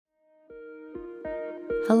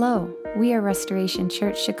Hello, we are Restoration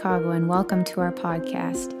Church Chicago and welcome to our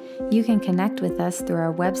podcast. You can connect with us through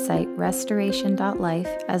our website, restoration.life,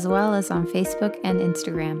 as well as on Facebook and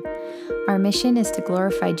Instagram. Our mission is to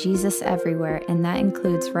glorify Jesus everywhere, and that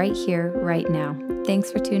includes right here, right now.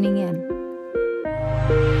 Thanks for tuning in.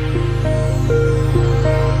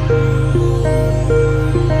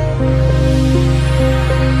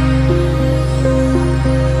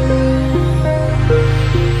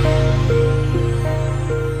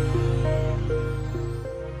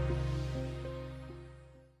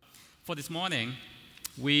 For this morning,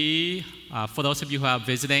 for those of you who are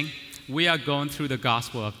visiting, we are going through the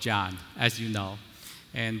Gospel of John, as you know.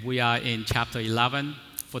 And we are in chapter 11.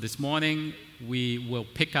 For this morning, we will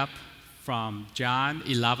pick up from John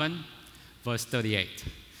 11, verse 38.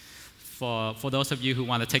 For those of you who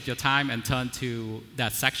want to take your time and turn to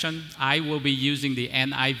that section, I will be using the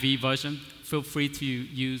NIV version. Feel free to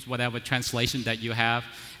use whatever translation that you have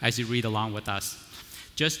as you read along with us.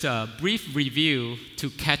 Just a brief review to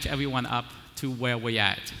catch everyone up to where we're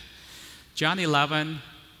at. John 11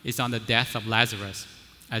 is on the death of Lazarus,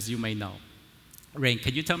 as you may know. Rain,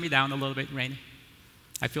 can you turn me down a little bit, Rain?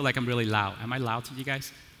 I feel like I'm really loud. Am I loud to you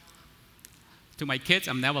guys? To my kids,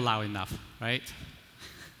 I'm never loud enough, right?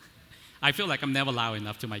 I feel like I'm never loud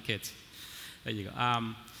enough to my kids. There you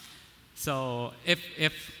go. So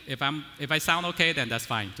if I sound okay, then that's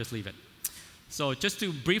fine. Just leave it. So just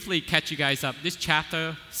to briefly catch you guys up, this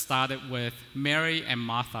chapter started with Mary and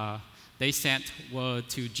Martha. They sent word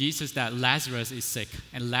to Jesus that Lazarus is sick,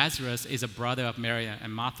 and Lazarus is a brother of Mary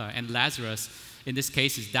and Martha, and Lazarus, in this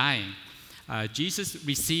case, is dying. Jesus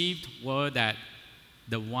received word that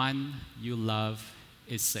the one you love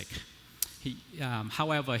is sick.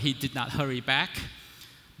 However, he did not hurry back,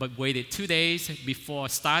 but waited 2 days before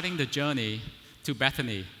starting the journey to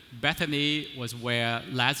Bethany. Bethany was where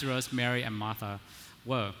Lazarus, Mary, and Martha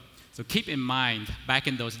were. So keep in mind, back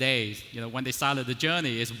in those days, when they started the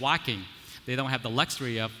journey, is walking. They don't have the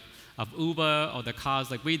luxury of Uber or the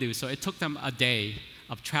cars like we do. So it took them a day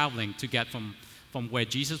of traveling to get from where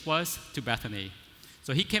Jesus was to Bethany.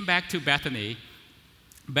 So he came back to Bethany.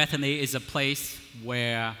 Bethany is a place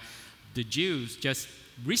where the Jews just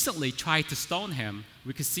recently tried to stone him.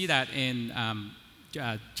 We could see that in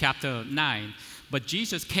chapter 9. But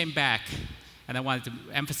Jesus came back, and I wanted to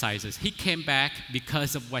emphasize this. He came back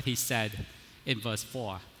because of what he said in verse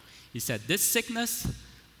 4. He said, "This sickness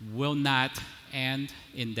will not end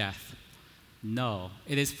in death. No,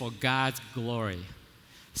 it is for God's glory,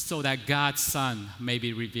 so that God's Son may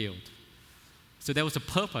be revealed." So there was a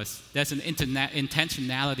purpose. There's an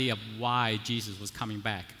intentionality of why Jesus was coming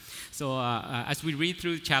back. So as we read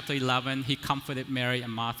through chapter 11, he comforted Mary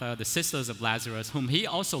and Martha, the sisters of Lazarus, whom he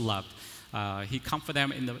also loved. He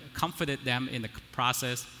comforted them in the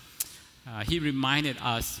process. He reminded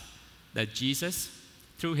us that Jesus,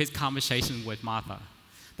 through his conversation with Martha,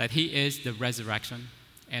 that he is the resurrection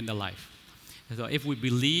and the life. And so if we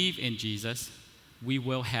believe in Jesus, we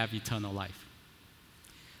will have eternal life.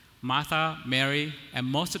 Martha, Mary, and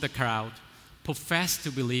most of the crowd professed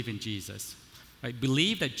to believe in Jesus. Right?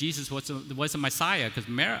 Believe that Jesus was the Messiah, because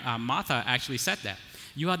Martha actually said that.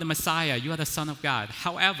 You are the Messiah, you are the Son of God.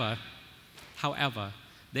 However,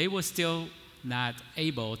 they were still not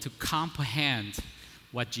able to comprehend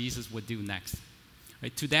what Jesus would do next.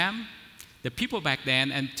 Right? To them, the people back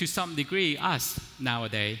then, and to some degree us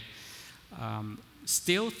nowadays,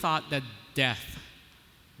 still thought that death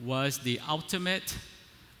was the ultimate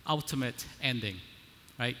ending.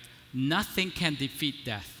 Right? Nothing can defeat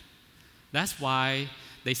death. That's why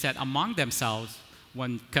they said among themselves,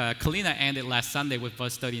 when Kalina ended last Sunday with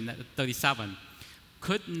verse 37,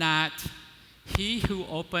 "Could not he who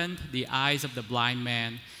opened the eyes of the blind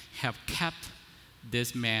man have kept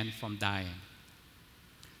this man from dying?"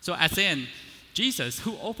 So as in, Jesus,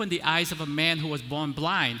 who opened the eyes of a man who was born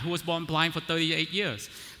blind for 38 years,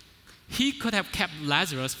 he could have kept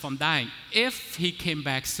Lazarus from dying if he came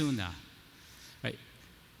back sooner, right?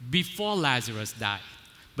 Before Lazarus died.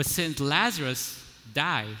 But since Lazarus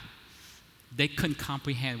died, they couldn't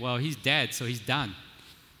comprehend, well, he's dead, so he's done.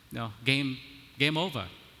 Game over.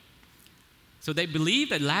 So they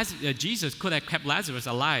believed that Jesus could have kept Lazarus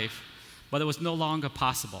alive, but it was no longer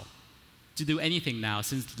possible to do anything now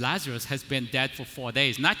since Lazarus has been dead for 4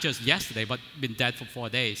 days. Not just yesterday, but been dead for 4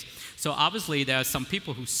 days. So obviously there are some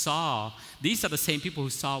people who saw, these are the same people who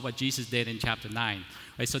saw what Jesus did in chapter 9.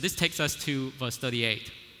 Right? So this takes us to verse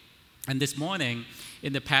 38. And this morning,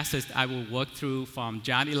 in the passage I will work through from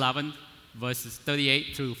John 11, verses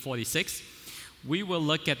 38 through 46, we will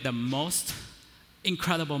look at the most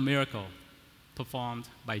incredible miracle performed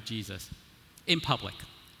by Jesus in public.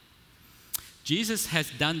 Jesus has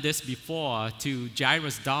done this before to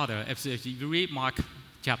Jairus' daughter. If you read Mark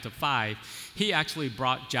chapter 5, he actually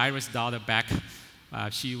brought Jairus' daughter back.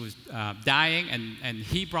 She was dying, and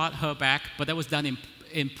he brought her back, but that was done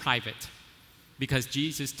in private because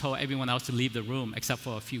Jesus told everyone else to leave the room except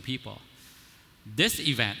for a few people. This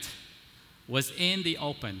event was in the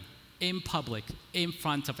open, in public, in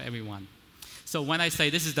front of everyone. So when I say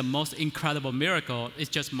this is the most incredible miracle, it's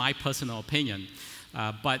just my personal opinion,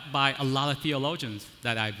 but by a lot of theologians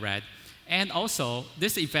that I've read. And also,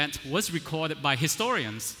 this event was recorded by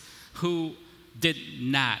historians who did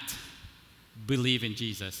not believe in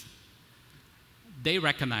Jesus. They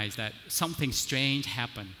recognized that something strange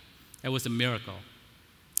happened. It was a miracle.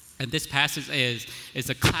 And this passage is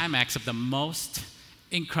the climax of the most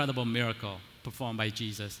incredible miracle performed by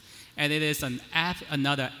Jesus. And it is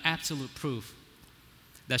another absolute proof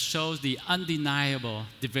that shows the undeniable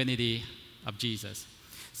divinity of Jesus.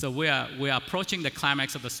 So we are approaching the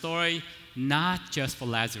climax of the story, not just for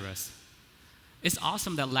Lazarus. It's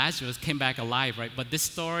awesome that Lazarus came back alive, right? But this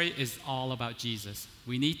story is all about Jesus.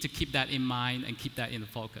 We need to keep that in mind and keep that in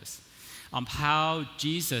focus. How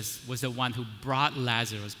Jesus was the one who brought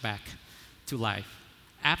Lazarus back to life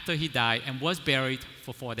after he died and was buried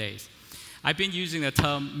for 4 days. I've been using the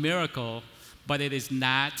term miracle, but it is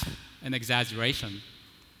not an exaggeration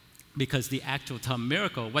because the actual term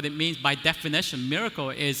miracle, what it means by definition, miracle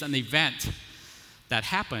is an event that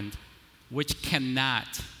happened which cannot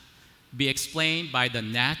be explained by the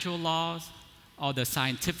natural laws or the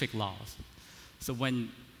scientific laws. So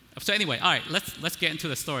anyway, all right, let's get into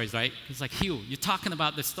the stories, right? It's like, Hugh, you're talking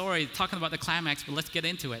about the story, talking about the climax, but let's get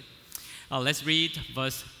into it. Let's read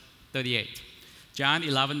verse 38. John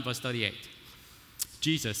 11, verse 38.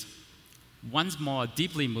 Jesus, once more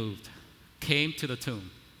deeply moved, came to the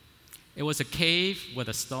tomb. It was a cave with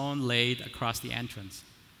a stone laid across the entrance.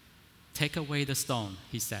 "Take away the stone,"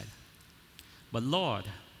 he said. "But Lord,"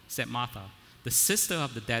 said Martha, the sister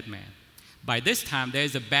of the dead man, "by this time there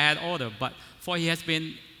is a bad odor, for he has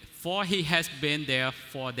been there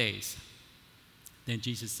 4 days." Then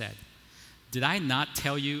Jesus said, "Did I not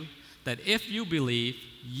tell you that if you believe,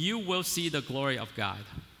 you will see the glory of God?"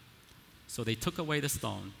 So they took away the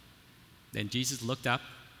stone. Then Jesus looked up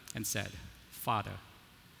and said, "Father,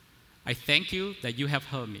 I thank you that you have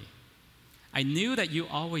heard me. I knew that you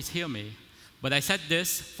always hear me, but I said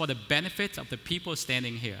this for the benefit of the people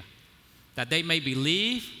standing here, that they may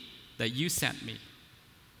believe that you sent me."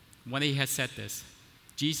 When he had said this,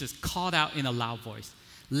 Jesus called out in a loud voice,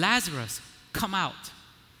 "Lazarus, come out."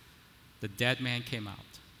 The dead man came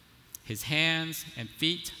out, his hands and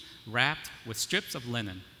feet wrapped with strips of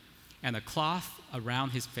linen and a cloth around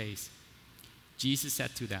his face. Jesus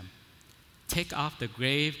said to them, "Take off the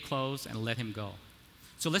grave clothes and let him go."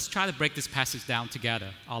 So let's try to break this passage down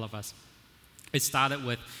together, all of us. It started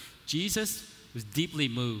with Jesus was deeply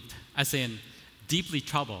moved, as in deeply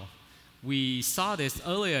troubled. We saw this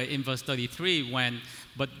earlier in verse 33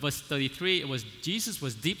 but verse 33, it was Jesus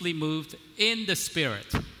was deeply moved in the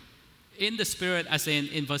Spirit. In the Spirit, as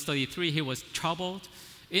in verse 33, he was troubled.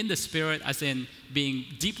 In the Spirit, as in being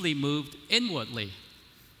deeply moved inwardly.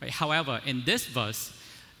 Right? However, in this verse,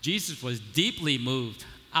 Jesus was deeply moved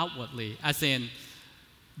outwardly, as in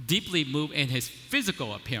deeply moved in his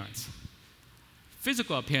physical appearance.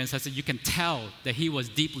 Physical appearance, as in you can tell that he was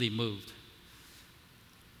deeply moved.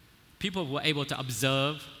 People were able to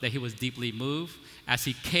observe that he was deeply moved as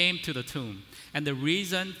he came to the tomb. And the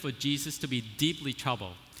reason for Jesus to be deeply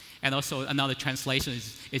troubled, and also another translation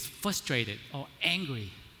is frustrated or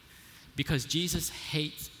angry, because Jesus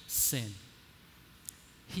hates sin.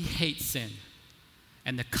 He hates sin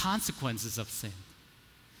and the consequences of sin.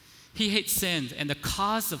 He hates sin and the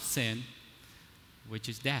cause of sin, which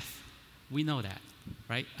is death. We know that,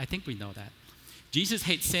 right? I think we know that. Jesus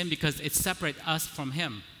hates sin because it separates us from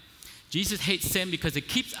him. Jesus hates sin because it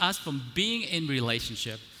keeps us from being in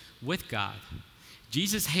relationship with God.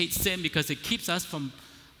 Jesus hates sin because it keeps us from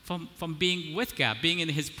being with God, being in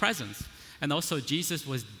his presence. And also Jesus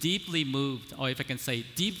was deeply moved, or if I can say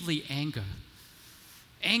deeply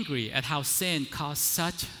angry at how sin caused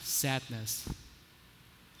such sadness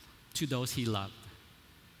to those he loved.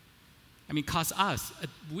 I mean, caused us,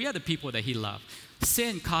 we are the people that he loved.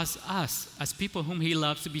 Sin caused us, as people whom he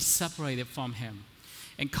loves, to be separated from him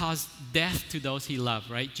and caused death to those he loved,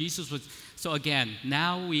 right? Jesus was, so again,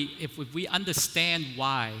 now if we understand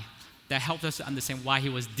why, that helps us to understand why he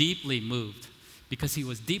was deeply moved. Because he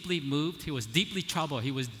was deeply moved, he was deeply troubled,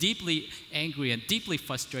 he was deeply angry and deeply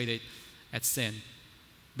frustrated at sin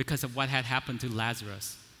because of what had happened to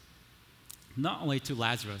Lazarus. Not only to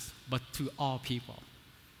Lazarus, but to all people,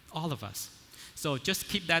 all of us. So just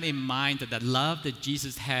keep that in mind, that the love that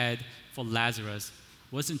Jesus had for Lazarus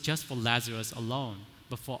wasn't just for Lazarus alone,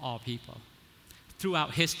 but for all people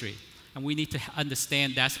throughout history. And we need to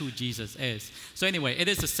understand that's who Jesus is. So anyway, it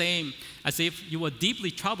is the same as if you were deeply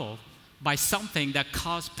troubled by something that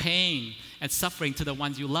caused pain and suffering to the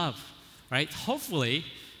ones you love, right? Hopefully,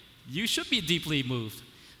 you should be deeply moved,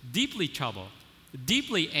 deeply troubled,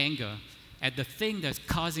 deeply angry at the thing that's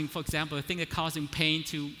causing, for example, the thing that's causing pain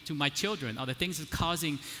to my children, or the things that's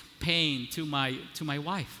causing pain to my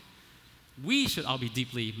wife. We should all be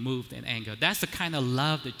deeply moved in anger. That's the kind of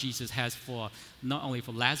love that Jesus has for not only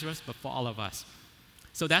for Lazarus, but for all of us.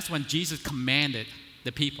 So that's when Jesus commanded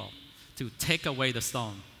the people to take away the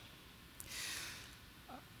stone.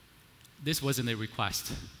 This wasn't a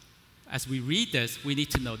request. As we read this, we need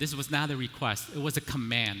to know this was not a request. It was a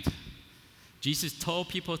command. Jesus told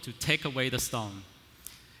people to take away the stone.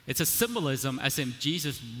 It's a symbolism as in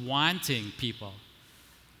Jesus wanting people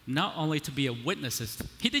not only to be witnesses.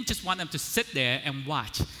 He didn't just want them to sit there and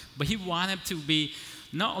watch, but he wanted them to be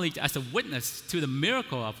not only as a witness to the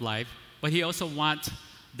miracle of life, but he also wants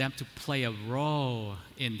them to play a role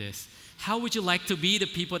in this. How would you like to be the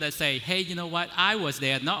people that say, hey, you know what? I was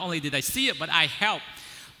there. Not only did I see it, but I helped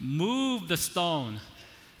move the stone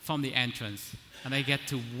from the entrance. And I get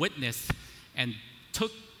to witness and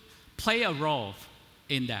play a role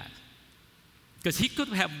in that. Because he could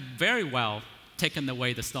have very well taken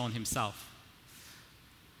away the stone himself.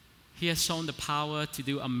 He has shown the power to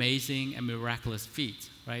do amazing and miraculous feats,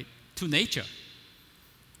 right? To nature.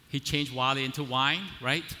 He changed water into wine,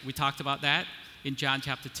 right? We talked about that in John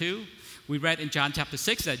chapter 2. We read in John chapter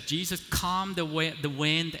 6 that Jesus calmed the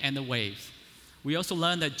wind and the waves. We also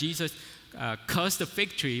learned that Jesus cursed the fig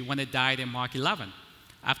tree when it died in Mark 11,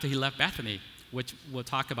 after he left Bethany, which we'll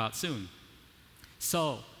talk about soon.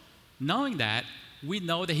 So, knowing that, we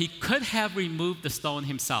know that he could have removed the stone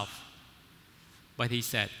himself. But he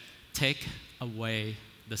said, take away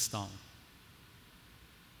the stone.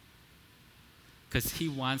 Because he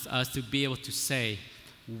wants us to be able to say,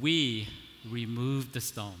 we removed the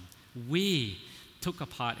stone. We took a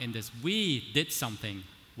part in this. We did something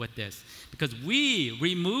with this. Because we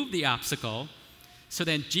removed the obstacle so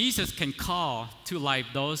that Jesus can call to life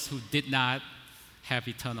those who did not have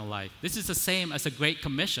eternal life. This is the same as a Great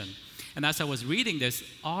Commission. And as I was reading this,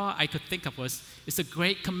 all I could think of was, it's a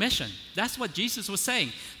Great Commission. That's what Jesus was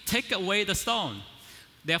saying. Take away the stone.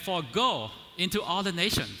 Therefore, go into all the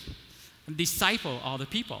nations and disciple all the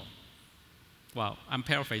people. Well, I'm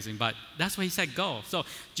paraphrasing, but that's what he said, go. So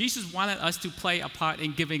Jesus wanted us to play a part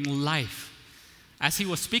in giving life. As he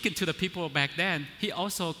was speaking to the people back then, he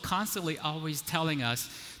also constantly always telling us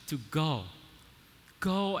to go.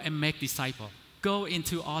 Go and make disciples. Go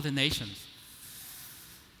into all the nations.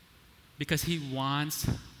 Because he wants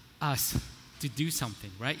us to do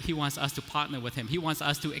something, right? He wants us to partner with him. He wants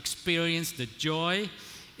us to experience the joy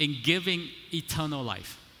in giving eternal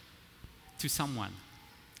life to someone.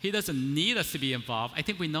 He doesn't need us to be involved. I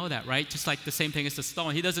think we know that, right? Just like the same thing as the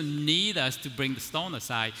stone. He doesn't need us to bring the stone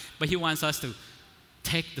aside, but he wants us to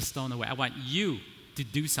take the stone away. I want you to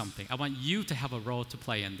do something. I want you to have a role to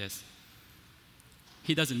play in this.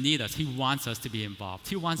 He doesn't need us. He wants us to be involved.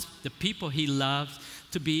 He wants the people he loves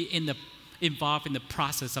to be involved in the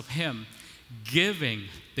process of him giving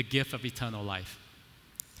the gift of eternal life.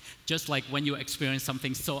 Just like when you experience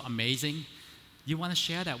something so amazing, you want to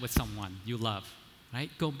share that with someone you love, right?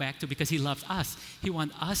 Go back to, because he loves us. He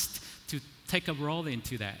wants us to take a role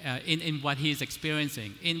into that, in what he is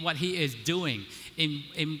experiencing, in what he is doing, in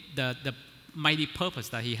the mighty purpose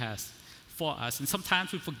that he has for us. And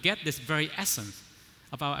sometimes we forget this very essence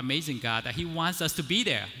of our amazing God, that he wants us to be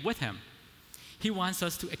there with him. He wants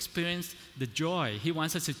us to experience the joy. He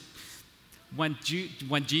wants us to, when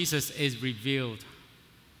Jesus is revealed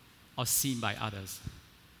or seen by others.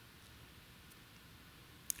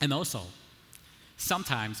 And also,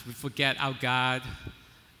 sometimes we forget our God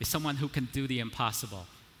is someone who can do the impossible.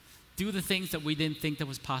 Do the things that we didn't think that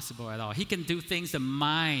was possible at all. He can do things the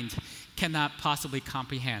mind cannot possibly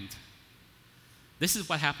comprehend. This is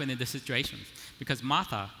what happened in this situation. Because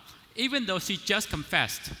Martha, even though she just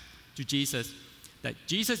confessed to Jesus that,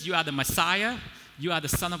 Jesus, you are the Messiah, you are the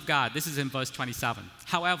Son of God. This is in verse 27.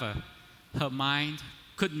 However, her mind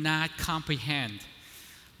could not comprehend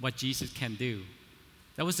what Jesus can do.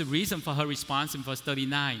 That was the reason for her response in verse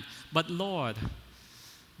 39. But Lord,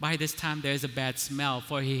 by this time there is a bad smell,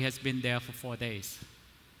 for he has been there for 4 days.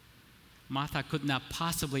 Martha could not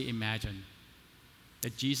possibly imagine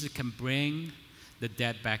that Jesus can bring the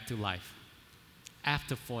dead back to life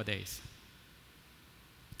after 4 days.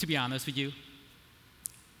 To be honest with you,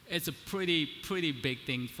 it's a pretty big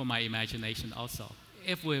thing for my imagination also,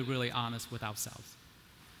 if we're really honest with ourselves.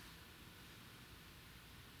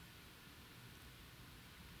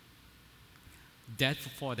 Dead for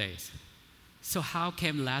 4 days. So how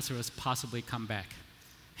can Lazarus possibly come back?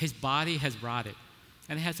 His body has rotted,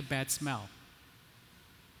 and it has a bad smell.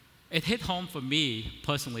 It hit home for me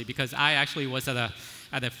personally because I actually was at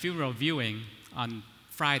a funeral viewing on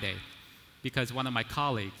Friday because one of my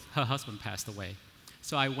colleagues, her husband passed away.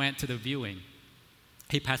 So I went to the viewing.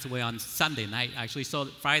 He passed away on Sunday night, actually. So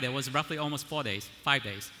Friday was roughly almost 5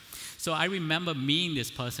 days. So I remember meeting this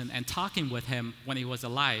person and talking with him when he was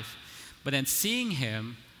alive. But then seeing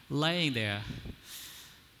him laying there,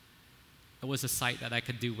 it was a sight that I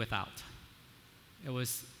could do without. It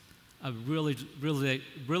was a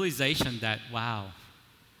realization that, wow,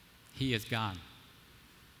 he is gone.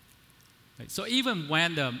 Right? So even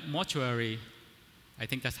when the mortuary, I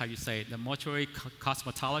think that's how you say it, the mortuary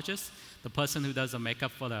cosmetologist, the person who does the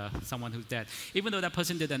makeup for someone who's dead, even though that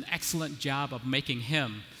person did an excellent job of making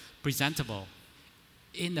him presentable,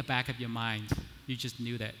 in the back of your mind, you just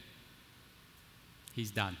knew that he's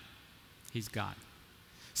done. He's gone.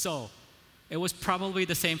 So it was probably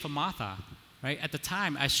the same for Martha, right? At the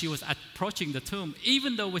time, as she was approaching the tomb,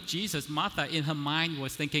 even though with Jesus, Martha in her mind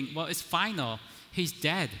was thinking, well, it's final. He's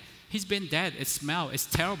dead. He's been dead. It smells. It's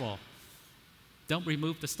terrible. Don't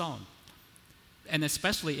remove the stone. And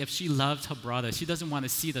especially if she loved her brother, she doesn't want to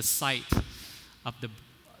see the sight of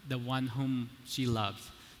the one whom she loves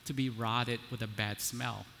to be rotted with a bad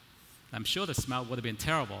smell. I'm sure the smell would have been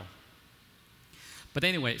terrible. But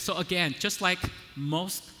anyway, so again, just like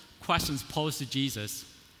most questions posed to Jesus,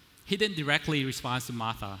 he didn't directly respond to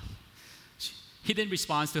Martha. He didn't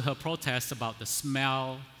respond to her protests about the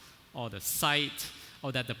smell or the sight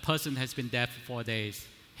or that the person has been dead for 4 days.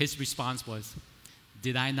 His response was,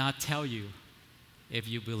 "Did I not tell you, if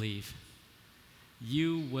you believe,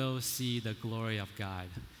 you will see the glory of God?"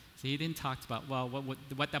 So he didn't talk about, well,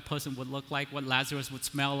 what that person would look like, what Lazarus would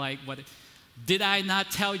smell like. Did I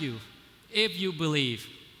not tell you, if you believe,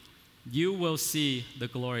 you will see the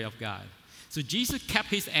glory of God? So Jesus kept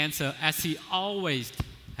his answer as he always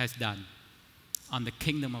has done on the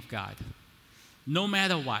kingdom of God. No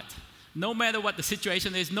matter what the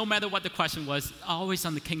situation is, no matter what the question was, always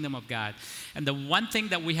on the kingdom of God. And the one thing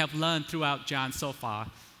that we have learned throughout John so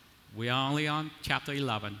far, we are only on chapter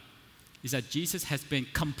 11, is that Jesus has been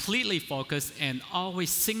completely focused and always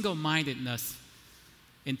single-mindedness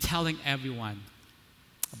in telling everyone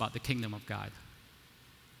about the kingdom of God.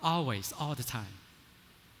 Always, all the time.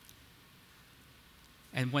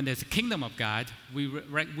 And when there's a kingdom of God,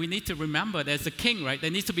 we need to remember there's a king, right?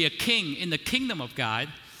 There needs to be a king in the kingdom of God,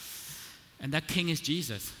 and that king is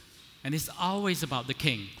Jesus. And it's always about the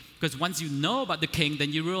king. Because once you know about the king,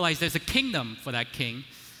 then you realize there's a kingdom for that king,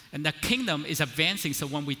 and that kingdom is advancing. So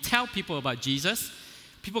when we tell people about Jesus,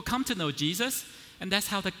 people come to know Jesus, and that's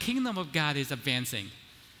how the kingdom of God is advancing.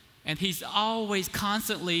 And he's always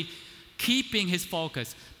constantly keeping his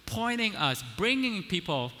focus, pointing us, bringing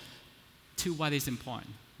people to what is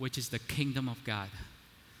important, which is the kingdom of God.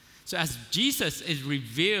 So as Jesus is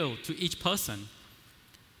revealed to each person,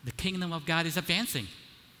 the kingdom of God is advancing.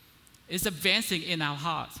 It's advancing in our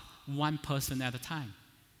hearts, one person at a time.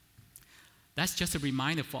 That's just a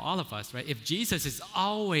reminder for all of us, right? If Jesus is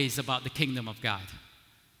always about the kingdom of God,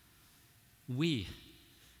 we,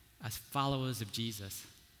 as followers of Jesus,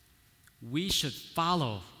 we should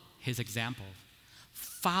follow his example,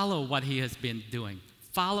 follow what he has been doing,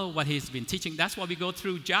 follow what he's been teaching. That's why we go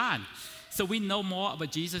through John. So we know more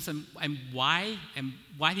about Jesus and why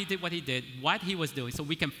he did what he did, what he was doing, so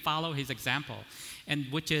we can follow his example, and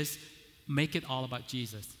which is make it all about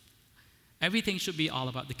Jesus. Everything should be all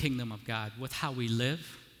about the kingdom of God with how we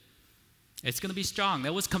live. It's going to be strong.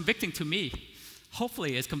 That was convicting to me.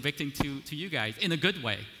 Hopefully it's convicting to you guys in a good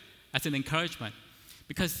way, as an encouragement.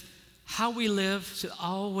 Because how we live should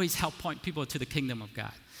always help point people to the kingdom of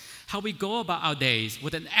God. How we go about our days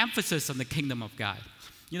with an emphasis on the kingdom of God.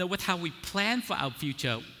 You know, with how we plan for our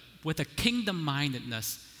future with a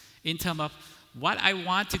kingdom-mindedness in terms of what I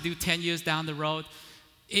want to do 10 years down the road.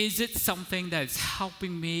 Is it something that's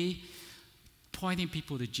helping me pointing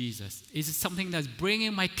people to Jesus? Is it something that's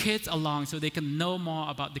bringing my kids along so they can know more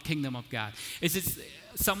about the kingdom of God? Is it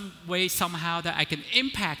some way, somehow, that I can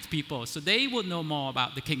impact people so they will know more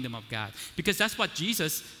about the kingdom of God? Because that's what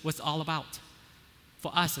Jesus was all about.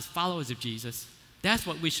 For us as followers of Jesus, that's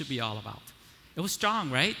what we should be all about. It was strong,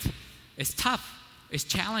 right? It's tough. It's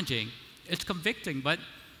challenging. It's convicting, but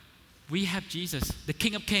we have Jesus, the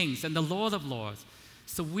King of Kings and the Lord of Lords.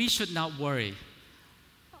 So we should not worry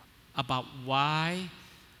about why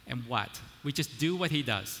And what? We just do what he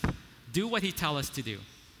does. Do what he tells us to do.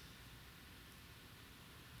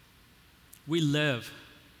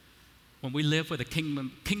 When we live with a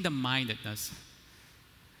kingdom-mindedness,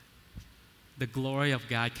 the glory of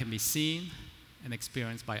God can be seen and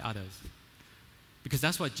experienced by others. Because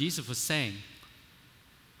that's what Jesus was saying.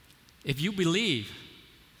 If you believe,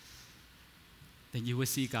 then you will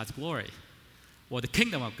see God's glory, or the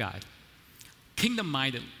kingdom of God.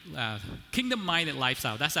 Kingdom-minded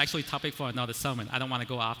lifestyle. That's actually a topic for another sermon. I don't want to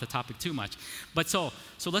go off the topic too much. But so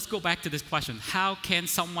let's go back to this question. How can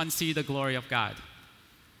someone see the glory of God?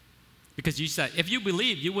 Because you said, if you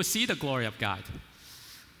believe, you will see the glory of God.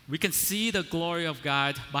 We can see the glory of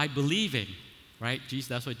God by believing, right?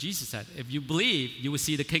 That's what Jesus said. If you believe, you will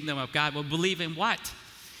see the kingdom of God. Well, believe in what?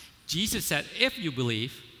 Jesus said, if you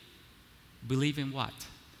believe in what?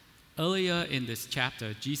 Earlier in this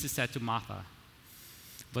chapter, Jesus said to Martha,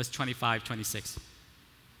 verse 25, 26,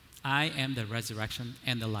 I am the resurrection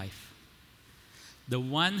and the life. The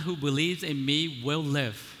one who believes in me will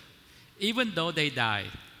live, even though they die.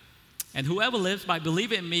 And whoever lives by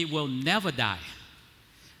believing in me will never die.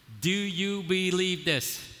 Do you believe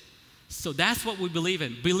this? So that's what we believe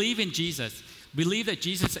in. Believe in Jesus. Believe that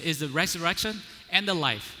Jesus is the resurrection and the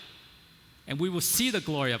life. And we will see the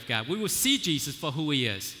glory of God. We will see Jesus for who he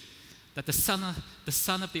is. That the Son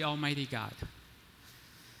of the Almighty God.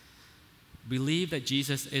 Believe that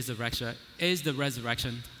Jesus is the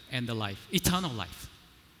resurrection and the life. Eternal life,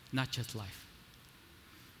 not just life.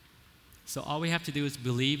 So all we have to do is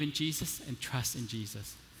believe in Jesus and trust in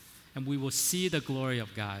Jesus. And we will see the glory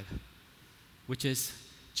of God, which is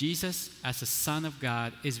Jesus as the Son of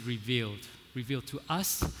God is revealed to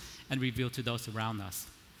us and revealed to those around us.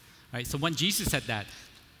 Right? So when Jesus said that,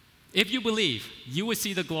 if you believe, you will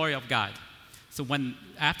see the glory of God. So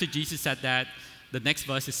after Jesus said that, the next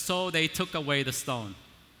verse is, so they took away the stone.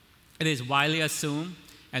 It is widely assumed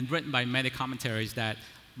and written by many commentaries that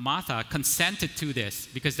Martha consented to this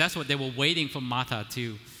because that's what they were waiting for Martha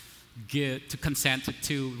to consent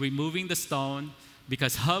to removing the stone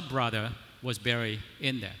because her brother was buried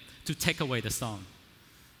in there, to take away the stone.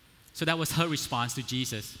 So that was her response to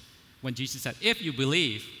Jesus. When Jesus said, if you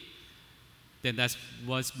believe, then that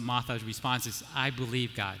was Martha's response is, I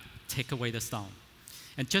believe God, take away the stone.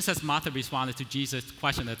 And just as Martha responded to Jesus'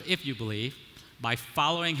 question of if you believe, by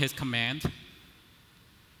following his command,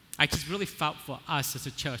 I just really felt for us as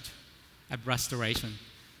a church at Restoration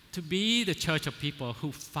to be the church of people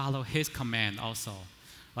who follow his command also.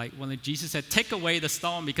 Like when Jesus said, take away the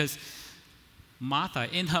stone, because Martha,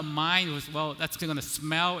 in her mind, was, well, that's going to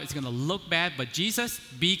smell, it's going to look bad, but Jesus,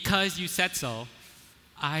 because you said so,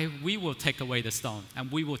 we will take away the stone,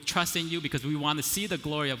 and we will trust in you because we want to see the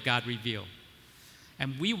glory of God revealed.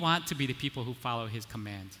 And we want to be the people who follow his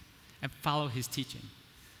command and follow his teaching.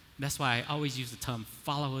 That's why I always use the term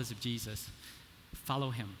followers of Jesus. Follow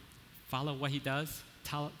him. Follow what he does.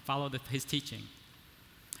 Follow his teaching.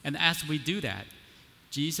 And as we do that,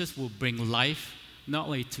 Jesus will bring life not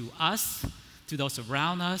only to us, to those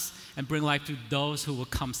around us, and bring life to those who will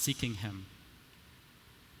come seeking him.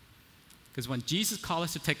 Because when Jesus calls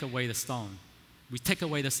us to take away the stone, we take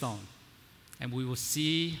away the stone, and we will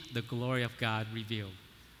see the glory of God revealed,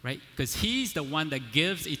 right? Because he's the one that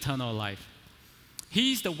gives eternal life.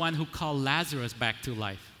 He's the one who called Lazarus back to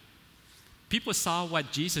life. People saw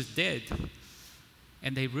what Jesus did,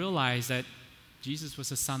 and they realized that Jesus was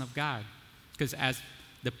the Son of God. Because as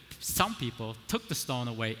some people took the stone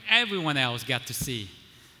away, everyone else got to see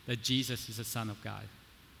that Jesus is the Son of God.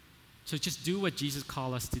 So just do what Jesus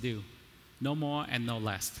called us to do. No more and no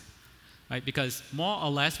less. Right? Because more or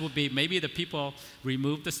less would be maybe the people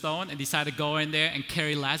removed the stone and decided to go in there and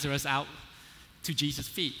carry Lazarus out to Jesus'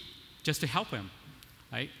 feet just to help him.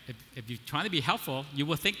 Right? If you're trying to be helpful, you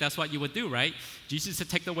would think that's what you would do, right? Jesus said,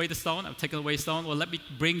 take away the stone. I'm taking away the stone. Well, let me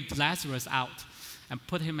bring Lazarus out and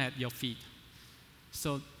put him at your feet.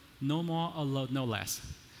 So no more or no less.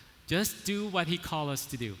 Just do what he called us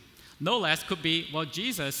to do. No less could be, well,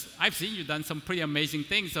 Jesus, I've seen you done some pretty amazing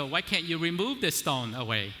things, so why can't you remove this stone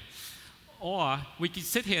away? Or we could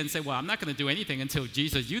sit here and say, well, I'm not going to do anything until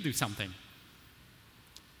Jesus, you do something.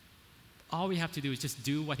 All we have to do is just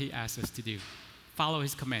do what he asks us to do. Follow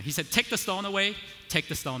his command. He said, take the stone away, take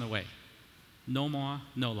the stone away. No more,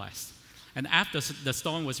 no less. And after the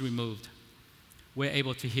stone was removed, we're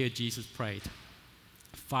able to hear Jesus pray.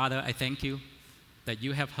 Father, I thank you that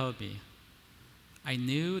you have heard me. I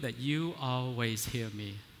knew that you always hear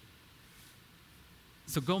me.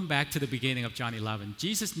 So going back to the beginning of John 11,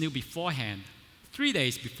 Jesus knew beforehand, 3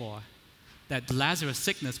 days before, that Lazarus'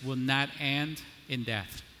 sickness will not end in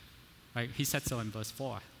death. Right? He said so in verse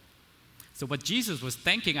 4. So what Jesus was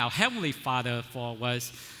thanking our Heavenly Father for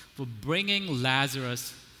was for bringing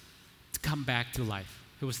Lazarus to come back to life.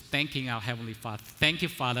 He was thanking our Heavenly Father. Thank you,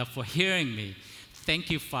 Father, for hearing me. Thank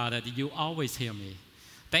you, Father, that you always hear me.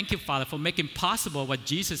 Thank you, Father, for making possible what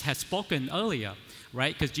Jesus had spoken earlier,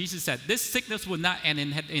 right? Because Jesus said, this sickness will not end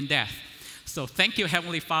in death. So thank you,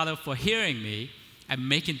 Heavenly Father, for hearing me and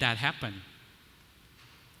making that happen.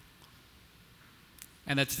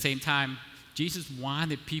 And at the same time, Jesus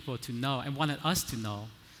wanted people to know and wanted us to know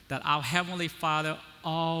that our Heavenly Father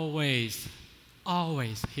always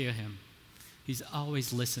hear him. He's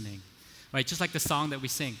always listening, right? Just like the song that we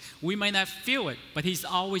sing. We may not feel it, but he's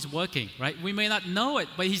always working, right? We may not know it,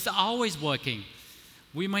 but he's always working.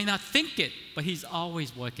 We may not think it, but he's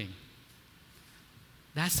always working.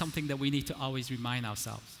 That's something that we need to always remind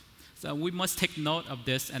ourselves. So we must take note of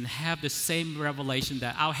this and have the same revelation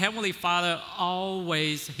that our Heavenly Father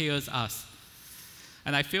always hears us.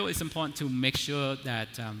 And I feel it's important to make sure that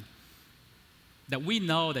we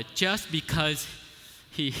know that just because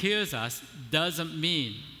he hears us doesn't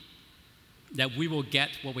mean that we will get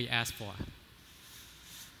what we ask for.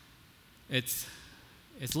 It's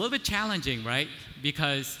a little bit challenging, right?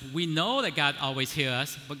 Because we know that God always hears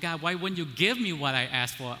us, but God, why wouldn't you give me what I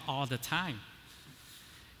ask for all the time?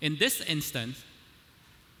 In this instance,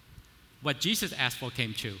 what Jesus asked for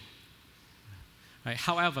came true. Right?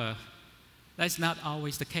 However, that's not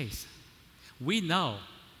always the case. We know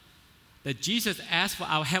that Jesus asked for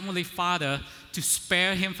our Heavenly Father to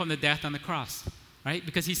spare him from the death on the cross, right?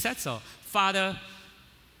 Because he said so. Father,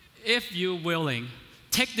 if you're willing,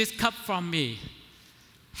 take this cup from me.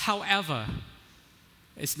 However,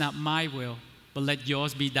 it's not my will, but let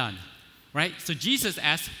yours be done, right? So Jesus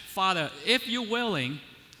asked, Father, if you're willing,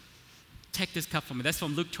 take this cup from me. That's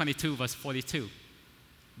from Luke 22, verse 42.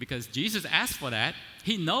 Because Jesus asked for that.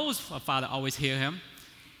 He knows our Father always hears him.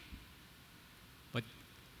 But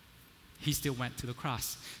he still went to the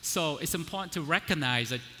cross. So it's important to recognize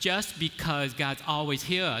that just because God always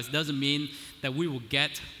hears us doesn't mean that we will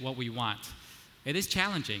get what we want. It is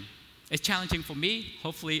challenging. It's challenging for me.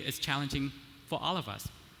 Hopefully it's challenging for all of us.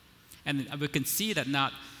 And we can see that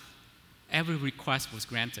not every request was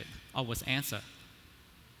granted or was answered.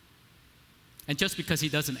 And just because he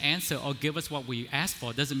doesn't answer or give us what we ask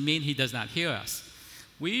for doesn't mean he does not hear us.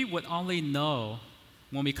 We would only know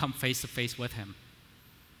when we come face to face with him.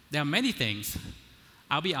 There are many things,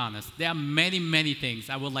 I'll be honest, there are many, many things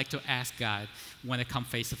I would like to ask God when I come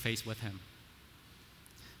face to face with him.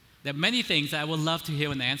 There are many things that I would love to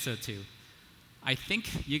hear an answer to. I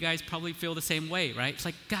think you guys probably feel the same way, right? It's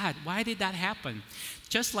like, God, why did that happen?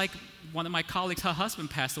 Just like one of my colleagues, her husband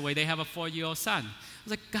passed away. They have a 4-year-old son. I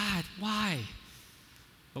was like, God, why?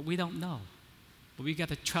 But we don't know. But we got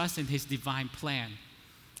to trust in his divine plan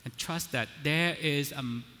and trust that there is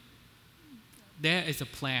a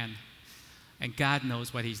plan and God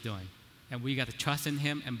knows what he's doing. And we got to trust in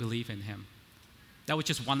him and believe in him. That was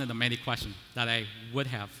just one of the many questions that I will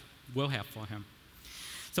have for him.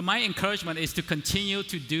 So my encouragement is to continue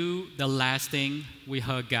to do the last thing we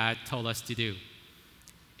heard God told us to do.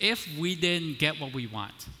 If we didn't get what we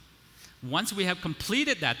want, once we have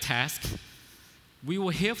completed that task, we will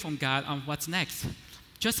hear from God on what's next.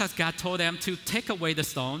 Just as God told them to take away the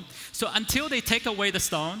stone. So until they take away the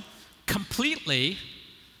stone completely,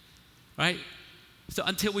 right? So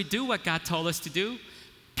until we do what God told us to do,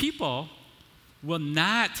 people will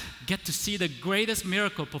not get to see the greatest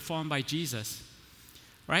miracle performed by Jesus.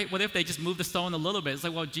 Right? What if they just move the stone a little bit? It's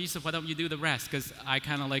like, well, Jesus, why don't you do the rest? Because I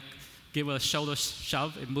kind of like give it a shoulder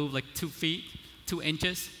shove and move like 2 feet, 2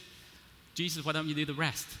 inches. Jesus, why don't you do the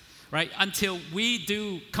rest? Right? Until we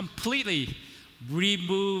do completely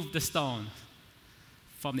remove the stone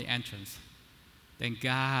from the entrance, then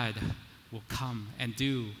God will come and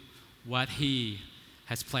do what he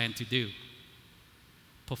has planned to do.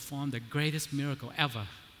 Perform the greatest miracle ever.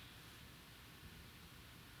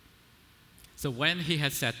 So when he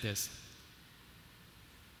had said this,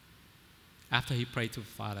 after he prayed to the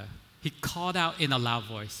Father, he called out in a loud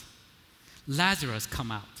voice, Lazarus,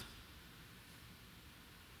 come out.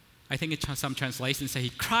 I think some translations say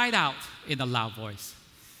he cried out in a loud voice.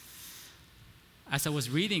 As I was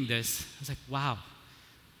reading this, I was like, wow.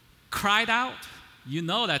 Cried out, you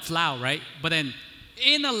know that's loud, right? But then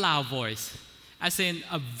in a loud voice, as in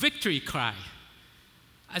a victory cry.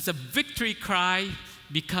 As a victory cry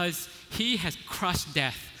because he has crushed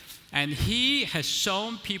death and he has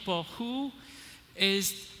shown people who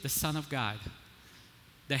is the Son of God.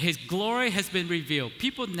 That his glory has been revealed.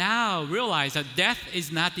 People now realize that death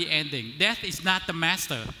is not the ending. Death is not the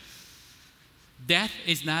master. Death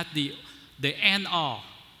is not the end all.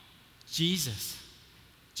 Jesus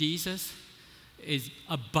is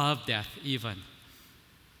above death even.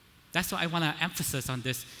 That's why I want to emphasize on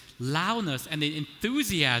this loudness and the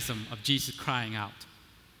enthusiasm of Jesus crying out.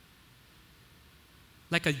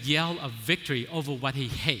 Like a yell of victory over what he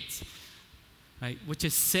hates, right? Which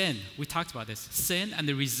is sin. We talked about this. Sin and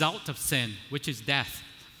the result of sin, which is death.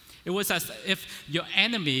 It was as if your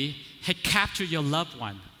enemy had captured your loved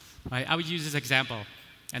one, right? I would use this example,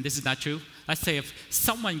 and this is not true. Let's say if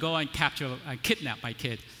someone go and kidnap my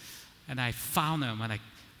kid, and I found them, and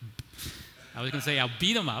I was going to say I'll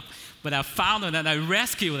beat them up, but I found them and I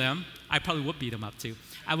rescue them. I probably would beat them up too.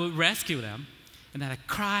 I would rescue them, and then I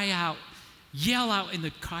cry out, yell out in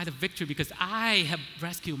the cry of victory because I have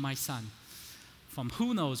rescued my son from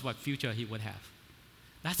who knows what future he would have.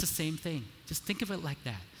 That's the same thing. Just think of it like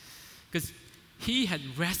that. Because he had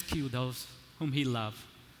rescued those whom he loved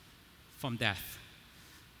from death.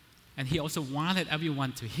 And he also wanted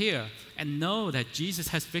everyone to hear and know that Jesus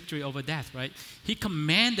has victory over death, right? He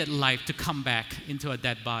commanded life to come back into a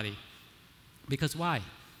dead body. Because why?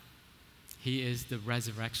 He is the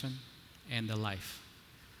resurrection and the life.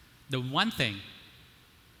 The one thing,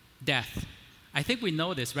 death. I think we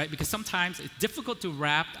know this, right? Because sometimes it's difficult to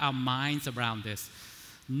wrap our minds around this.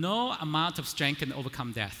 No amount of strength can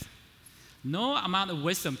overcome death. No amount of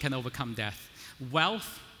wisdom can overcome death.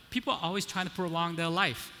 Wealth, people are always trying to prolong their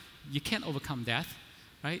life. You can't overcome death,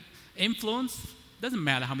 right? Influence, doesn't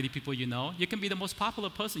matter how many people you know. You can be the most popular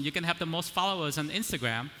person. You can have the most followers on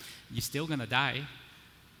Instagram. You're still going to die.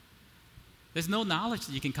 There's no knowledge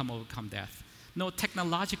that you can overcome death. No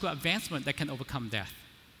technological advancement that can overcome death.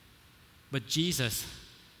 But Jesus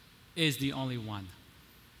is the only one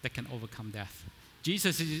that can overcome death.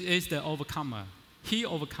 Jesus is the overcomer. He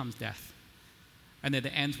overcomes death. And then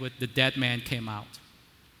it ends with the dead man came out.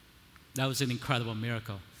 That was an incredible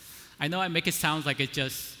miracle. I know I make it sound like it's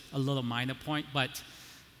just a little minor point, but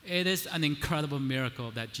it is an incredible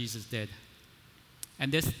miracle that Jesus did.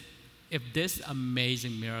 And if this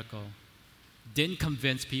amazing miracle didn't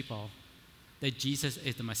convince people that Jesus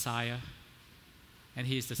is the Messiah and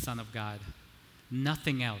he is the Son of God,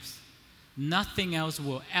 nothing else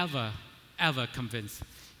will ever convince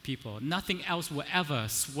people. Nothing else will ever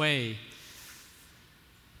sway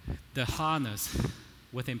the hardness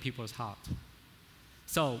within people's heart.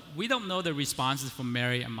 So we don't know the responses from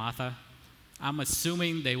Mary and Martha. I'm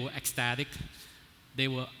assuming they were ecstatic. They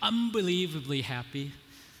were unbelievably happy.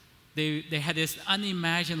 They had this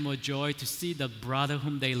unimaginable joy to see the brother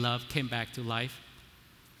whom they loved came back to life.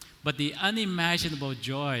 But the unimaginable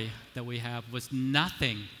joy that we have was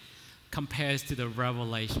nothing compared to the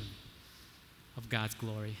revelation of God's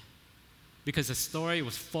glory. Because the story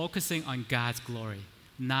was focusing on God's glory,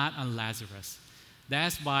 not on Lazarus.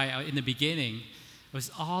 That's why in the beginning, it was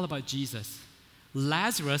all about Jesus.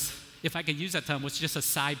 Lazarus, if I can use that term, was just a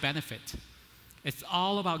side benefit. It's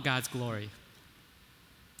all about God's glory.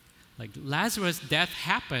 Like Lazarus' death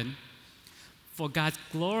happened for God's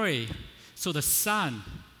glory, so the Son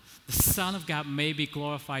of God may be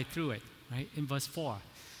glorified through it, right? In verse 4.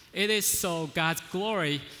 It is so God's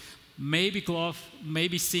glory may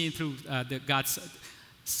be seen through God's.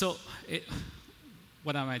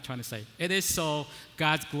 What am I trying to say? It is so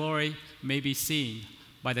God's glory may be seen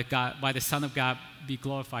by the Son of God be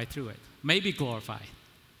glorified through it. May be glorified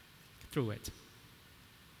through it.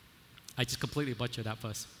 I just completely butchered that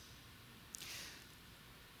verse.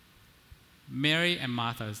 Mary and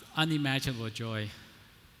Martha's unimaginable joy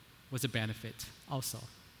was a benefit also.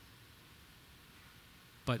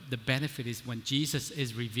 But the benefit is when Jesus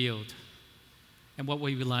is revealed. And what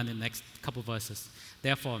we will learn in the next couple verses.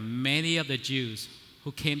 Therefore, many of the Jews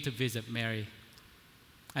who came to visit Mary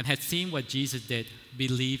and had seen what Jesus did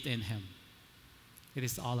believed in him. It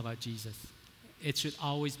is all about Jesus. It should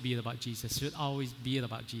always be about Jesus. It should always be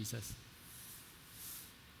about Jesus.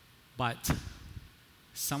 But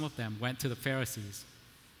some of them went to the Pharisees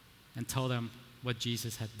and told them what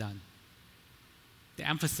Jesus had done. The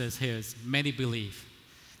emphasis here is many believe.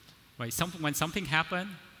 Right? When something happened,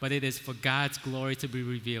 but it is for God's glory to be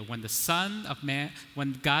revealed. When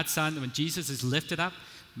when Jesus is lifted up,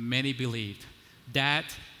 many believed. That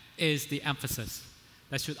is the emphasis.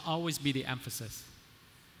 That should always be the emphasis.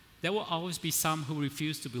 There will always be some who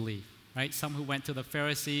refuse to believe, right? Some who went to the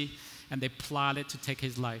Pharisee and they plotted to take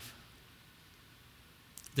his life.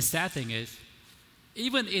 The sad thing is,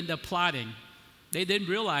 even in the plotting, they didn't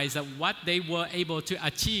realize that what they were able to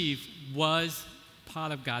achieve was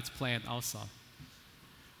part of God's plan also.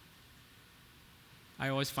 I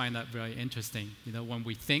always find that very interesting. You know, when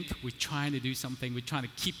we think we're trying to do something, we're trying to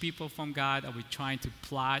keep people from God, or we're trying to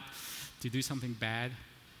plot to do something bad,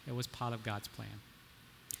 it was part of God's plan.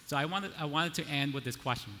 So I wanted to end with this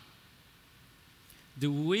question.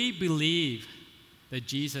 Do we believe that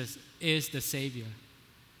Jesus is the Savior,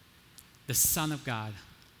 the Son of God?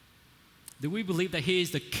 Do we believe that He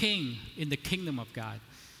is the King in the kingdom of God?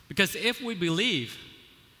 Because if we believe,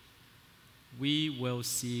 we will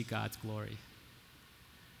see God's glory.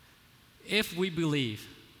 If we believe,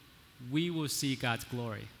 we will see God's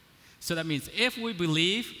glory. So that means if we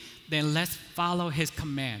believe, then let's follow His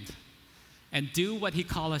command and do what He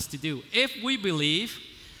called us to do. If we believe,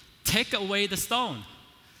 take away the stone,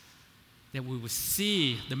 then we will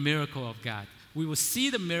see the miracle of God. We will see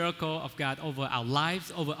the miracle of God over our lives,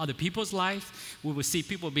 over other people's lives. We will see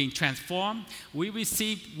people being transformed. We will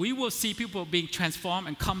see people being transformed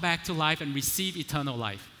and come back to life and receive eternal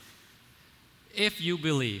life. If you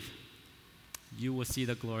believe, you will see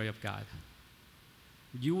the glory of God.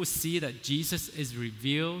 You will see that Jesus is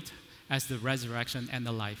revealed as the resurrection and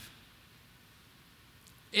the life.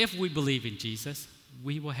 If we believe in Jesus,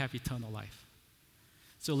 we will have eternal life.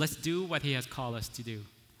 So let's do what He has called us to do.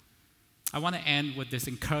 I want to end with this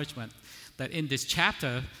encouragement that in this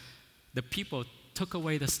chapter, the people took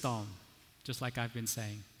away the stone, just like I've been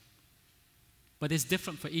saying. But it's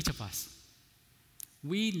different for each of us.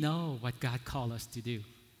 We know what God called us to do.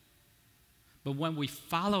 But when we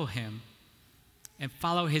follow Him and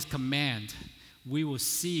follow His command, we will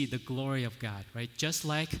see the glory of God, right? Just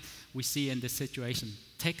like we see in this situation.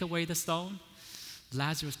 Take away the stone,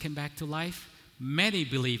 Lazarus came back to life. Many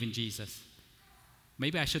believe in Jesus.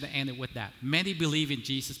 Maybe I should have ended with that. Many believe in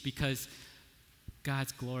Jesus because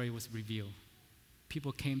God's glory was revealed.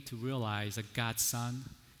 People came to realize that God's Son,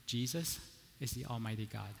 Jesus, is the Almighty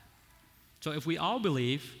God. So if we all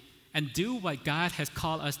believe and do what God has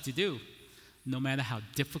called us to do, no matter how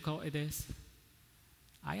difficult it is,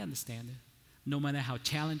 I understand it. No matter how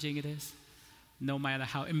challenging it is, no matter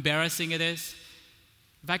how embarrassing it is.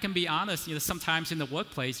 If I can be honest, sometimes in the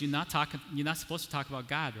workplace, you're not supposed to talk about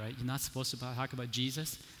God, right? You're not supposed to talk about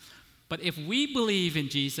Jesus. But if we believe in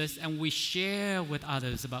Jesus and we share with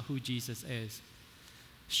others about who Jesus is,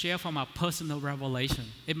 share from our personal revelation,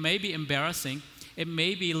 it may be embarrassing, it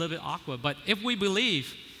may be a little bit awkward, but if we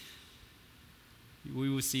believe, we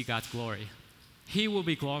will see God's glory. He will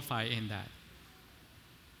be glorified in that.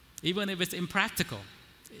 Even if it's impractical.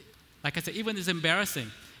 Like I said, even if it's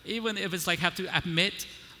embarrassing. Even if it's like have to admit,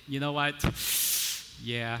 you know what,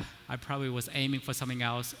 yeah, I probably was aiming for something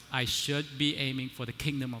else. I should be aiming for the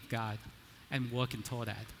kingdom of God and working toward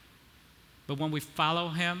that. But when we follow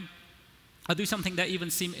Him, or do something that even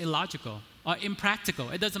seems illogical or impractical,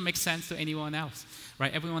 it doesn't make sense to anyone else,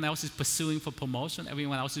 right? Everyone else is pursuing for promotion.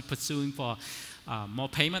 Everyone else is pursuing for more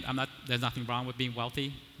payment. There's nothing wrong with being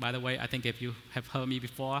wealthy. By the way, I think if you have heard me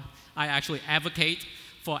before, I actually advocate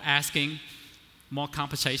for asking more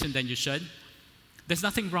compensation than you should. There's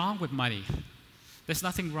nothing wrong with money. There's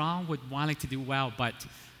nothing wrong with wanting to do well, but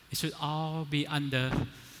it should all be under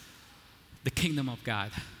the kingdom of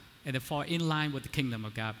God and it fall in line with the kingdom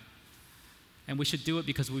of God. And we should do it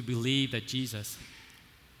because we believe that Jesus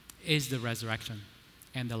is the resurrection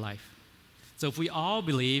and the life. So if we all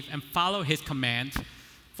believe and follow His command,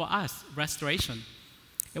 for us, restoration,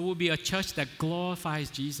 it will be a church that glorifies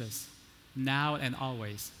Jesus now and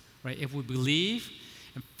always. Right? If we believe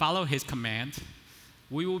and follow His command,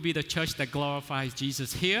 we will be the church that glorifies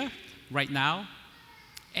Jesus here, right now,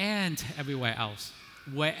 and everywhere else,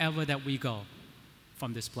 wherever that we go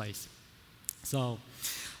from this place. So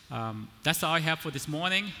that's all I have for this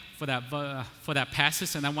morning, for that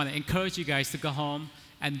passage, and I want to encourage you guys to go home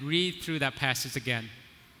and read through that passage again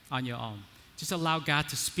on your own. Just allow God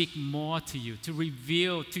to speak more to you, to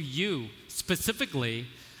reveal to you specifically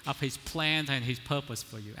of His plans and His purpose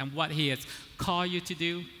for you and what He has called you to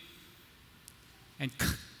do, and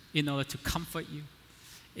in order to comfort you,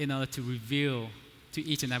 in order to reveal to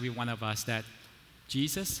each and every one of us that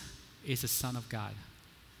Jesus is the Son of God.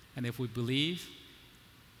 And if we believe,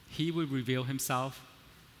 He will reveal Himself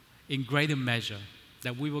in greater measure,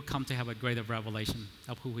 that we will come to have a greater revelation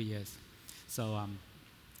of who He is. So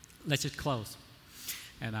let's just close.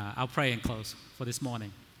 And I'll pray and close for this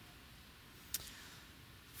morning.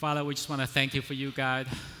 Father, we just want to thank You for You, God.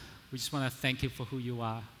 We just want to thank You for who You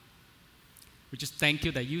are. We just thank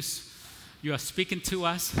You that you are speaking to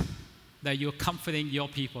us, that You are comforting Your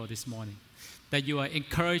people this morning, that You are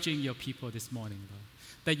encouraging Your people this morning, Lord,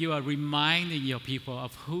 that You are reminding Your people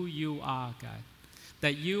of who You are, God,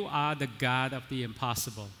 that You are the God of the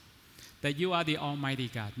impossible, that You are the Almighty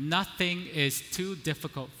God. Nothing is too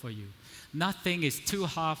difficult for You. Nothing is too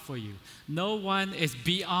hard for You. No one is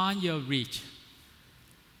beyond Your reach.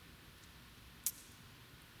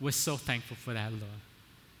 We're so thankful for that, Lord.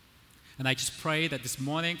 And I just pray that this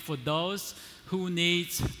morning, for those who need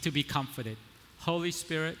to be comforted, Holy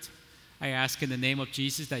Spirit, I ask in the name of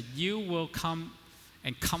Jesus that you will come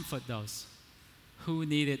and comfort those who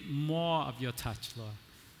needed more of your touch, Lord.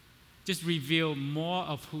 Just reveal more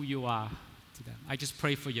of who you are to them. I just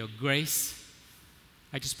pray for your grace.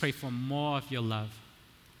 I just pray for more of your love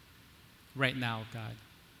right now, God.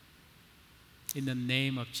 In the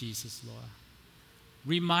name of Jesus, Lord.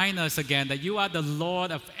 Remind us again that you are the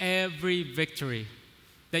Lord of every victory,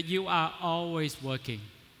 that you are always working,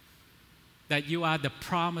 that you are the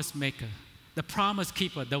promise maker, the promise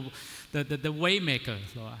keeper, the way maker,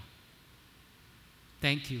 Lord.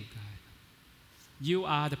 Thank you, God. You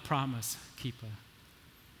are the promise keeper.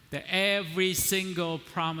 That every single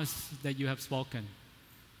promise that you have spoken,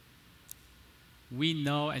 we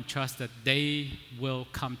know and trust that they will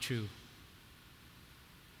come true.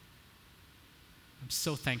 I'm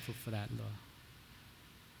so thankful for that, Lord.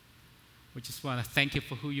 We just want to thank you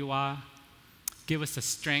for who you are. Give us the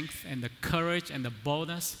strength and the courage and the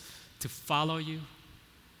boldness to follow you.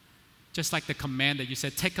 Just like the command that you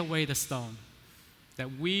said, take away the stone.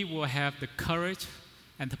 That we will have the courage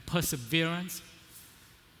and the perseverance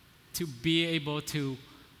to be able to,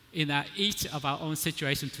 in each of our own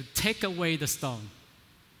situations, to take away the stone,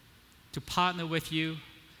 to partner with you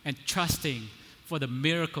and trusting for the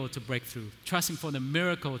miracle to break through, trusting for the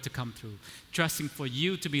miracle to come through, trusting for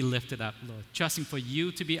you to be lifted up, Lord, trusting for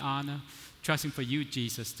you to be honored, trusting for you,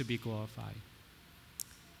 Jesus, to be glorified.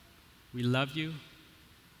 We love you,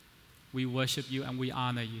 we worship you, and we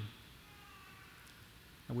honor you.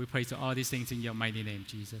 And we pray to all these things in your mighty name,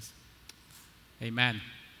 Jesus. Amen.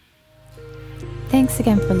 Thanks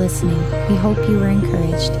again for listening. We hope you were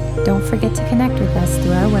encouraged. Don't forget to connect with us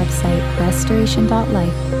through our website,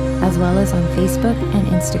 restoration.life, as well as on Facebook and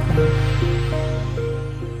Instagram.